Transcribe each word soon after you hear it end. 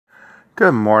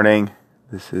Good morning.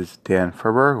 This is Dan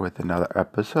Ferber with another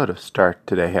episode of Start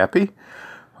Today Happy.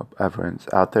 Hope everyone's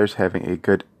out there is having a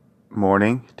good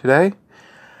morning today.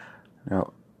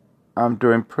 I'm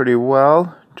doing pretty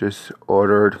well. Just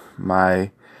ordered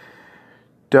my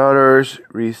daughter's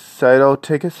recital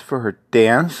tickets for her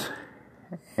dance,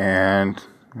 and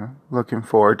looking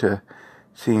forward to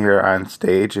seeing her on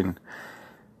stage. And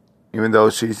even though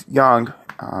she's young,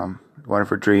 one of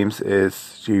her dreams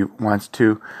is she wants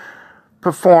to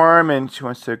perform and she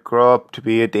wants to grow up to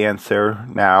be a dancer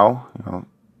now.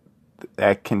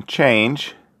 That can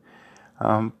change,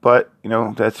 but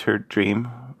that's her dream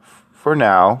for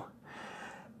now.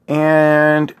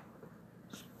 And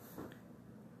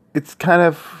it's kind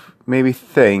of made me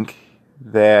think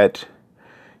that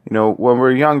when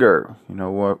we're younger,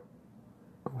 when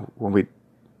we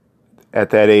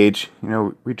at that age,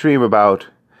 we dream about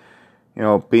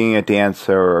being a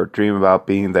dancer, or dream about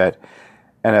being that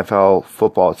NFL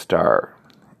football star,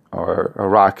 or a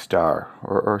rock star,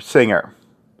 or singer.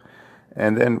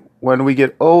 And then when we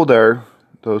get older,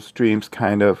 those dreams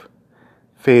kind of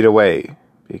fade away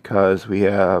because we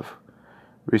have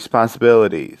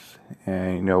responsibilities,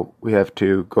 and we have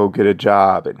to go get a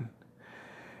job and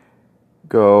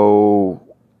go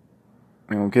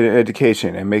get an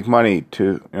education and make money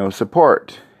to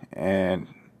support and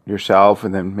yourself,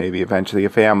 and then maybe eventually a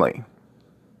family.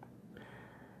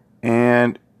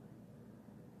 And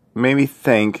made me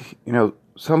think,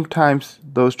 sometimes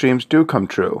those dreams do come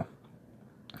true.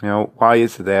 Why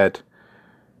is it that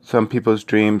some people's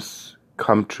dreams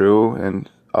come true and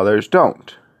others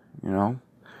don't?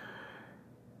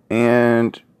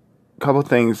 And a couple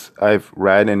things I've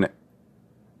read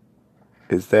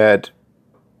is that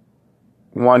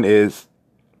one is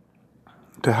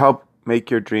to help make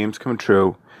your dreams come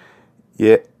true,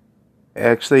 you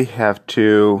actually have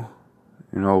to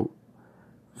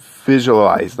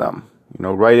visualize them,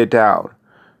 write it down,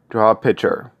 draw a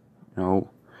picture,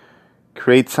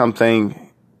 create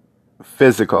something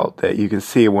physical that you can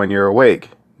see when you're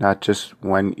awake, not just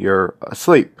when you're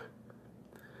asleep.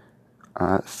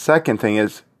 Second thing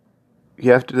is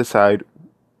you have to decide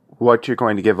what you're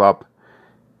going to give up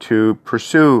to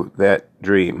pursue that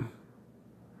dream.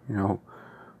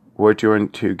 What you're going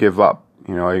to give up.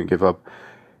 Are you give up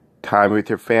time with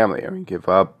your family? Are you give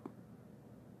up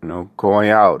going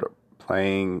out or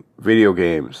playing video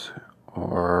games,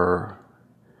 or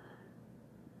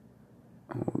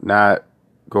not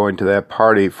going to that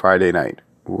party Friday night?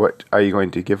 What are you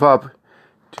going to give up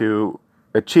to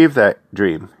achieve that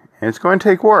dream? And it's going to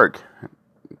take work.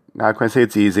 Not going to say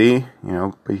it's easy,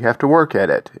 but you have to work at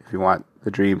it if you want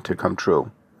the dream to come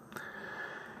true.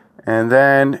 And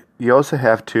then you also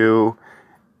have to,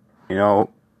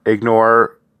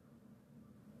 ignore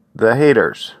the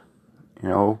haters.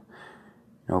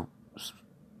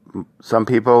 Some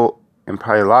people, and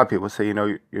probably a lot of people, say,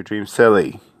 your dream's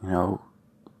silly. Won't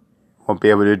be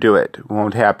able to do it. It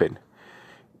won't happen.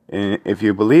 And if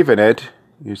you believe in it,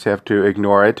 you just have to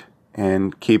ignore it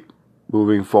and keep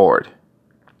moving forward.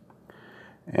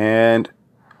 And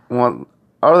one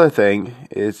other thing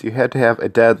is you have to have a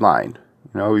deadline.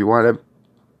 You want to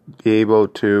be able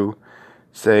to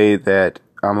say that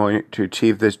I'm going to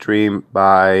achieve this dream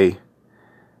by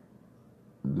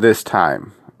this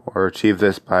time, or achieve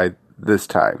this by this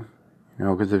time.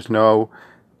 Because there's no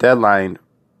deadline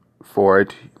for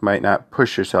it, you might not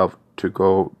push yourself to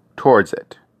go towards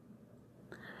it.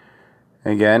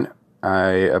 Again, I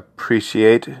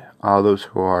appreciate all those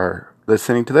who are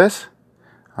listening to this.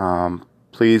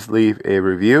 Please leave a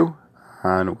review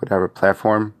on whatever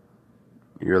platform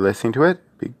you're listening to it.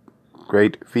 Be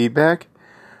great feedback.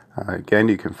 Again,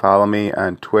 you can follow me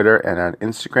on Twitter and on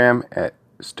Instagram at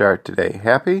Start Today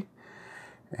Happy.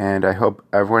 And I hope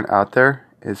everyone out there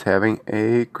is having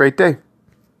a great day.